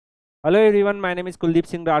Hello everyone, my name is Kuldeep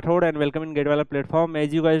Singh Rathod and welcome in GetWala platform.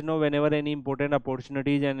 As you guys know, whenever any important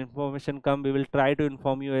opportunities and information come, we will try to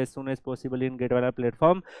inform you as soon as possible in GetWala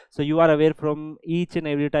platform. So you are aware from each and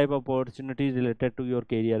every type of opportunities related to your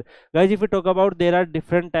career. Guys, if we talk about, there are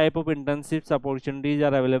different type of internships opportunities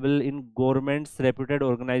are available in governments, reputed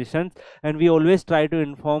organizations, and we always try to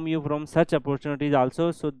inform you from such opportunities also,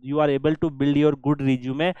 so you are able to build your good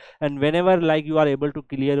resume, and whenever like you are able to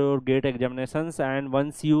clear your gate examinations, and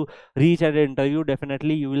once you reach at the interview,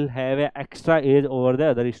 definitely you will have a extra edge over the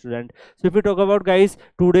other student. So if we talk about, guys,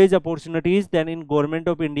 today's opportunities, then in Government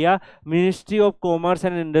of India, Ministry of Commerce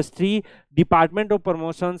and Industry, Department of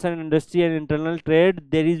Promotions and Industry and Internal Trade,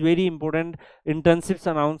 there is very important internships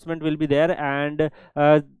announcement will be there, and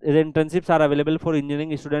the internships are available for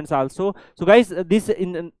engineering students also. So guys, these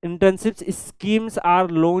internships schemes are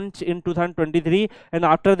launched in 2023, and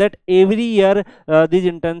after that every year these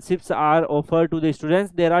internships are offered to the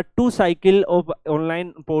students. There are two cycle of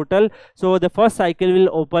online portal. So the first cycle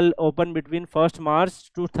will open between 1st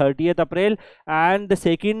March to 30th April, and the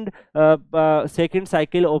second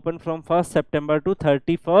cycle open from 1st September to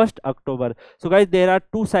 31st October. So guys, there are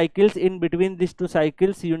two cycles. In between these two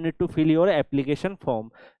cycles, you need to fill your application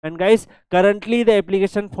form. And guys, currently the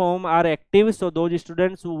application form are active, so those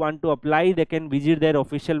students who want to apply, they can visit their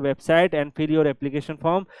official website and fill your application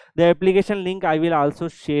form. The application link I will also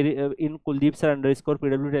share in Kuldeep sir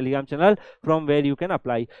 _PW Telegram channel, from where you can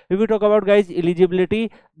apply. If we talk about, guys,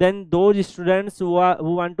 eligibility, then those students who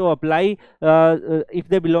want to apply, if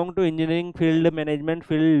they belong to engineering field, management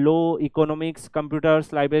field, law, economics,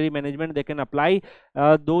 computers, library management, they can apply.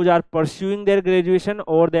 Those are pursuing their graduation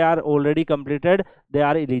or they are already completed, they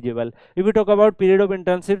are eligible. If we talk about period of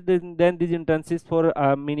internship, then these internships for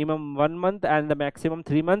minimum 1 month and the maximum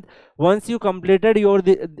 3 months. Once you completed your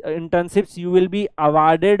internships, you will be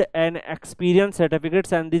awarded an experience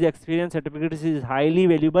certificates, and these experience certificates is highly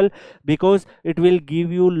valuable because it will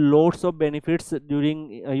give you lots of benefits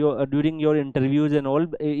during your interviews and all.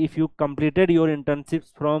 If you completed your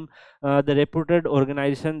internships from the reputed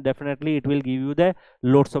organization, definitely it will give you the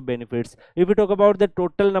lots of benefits. If we talk about the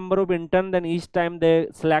total number of intern, then each time they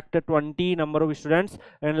select a 20 number of students,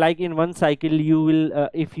 and like in one cycle you will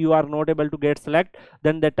if you are not able to get select,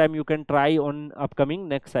 then that time you can try on upcoming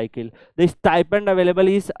next cycle. The stipend available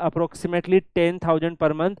is approximately 10,000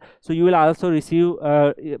 per month, so you will also receive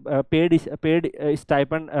paid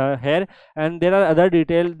stipend here, and there are other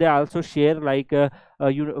details they also share, like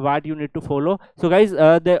what you need to follow. So guys,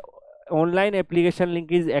 the online application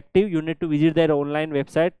link is active. You need to visit their online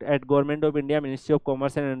website at Government of India, Ministry of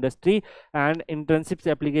Commerce and Industry, and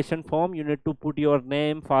internships application form. You need to put your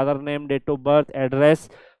name, father name, date of birth, address,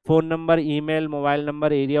 phone number, email, mobile number,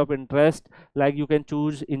 area of interest, like you can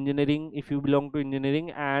choose engineering if you belong to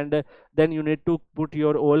engineering, and then you need to put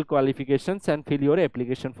your all qualifications and fill your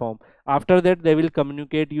application form. After that, they will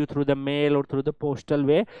communicate you through the mail or through the postal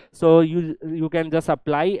way, so you can just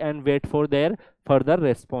apply and wait for their further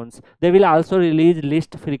response. They will also release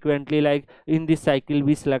list frequently, like in this cycle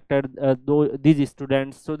we selected these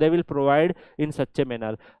students, so they will provide in such a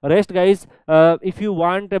manner. Rest, guys, if you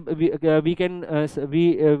want, we can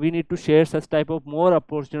we need to share such type of more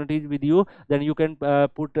opportunities with you, then you can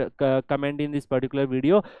put comment in this particular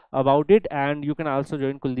video about it, and you can also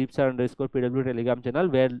join Kuldeep sir _PW Telegram channel,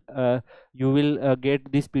 where you will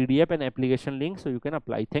get this PDF and application link, so you can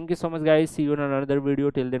apply. Thank you so much, guys. See you in another video.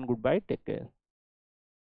 Till then, goodbye, take care.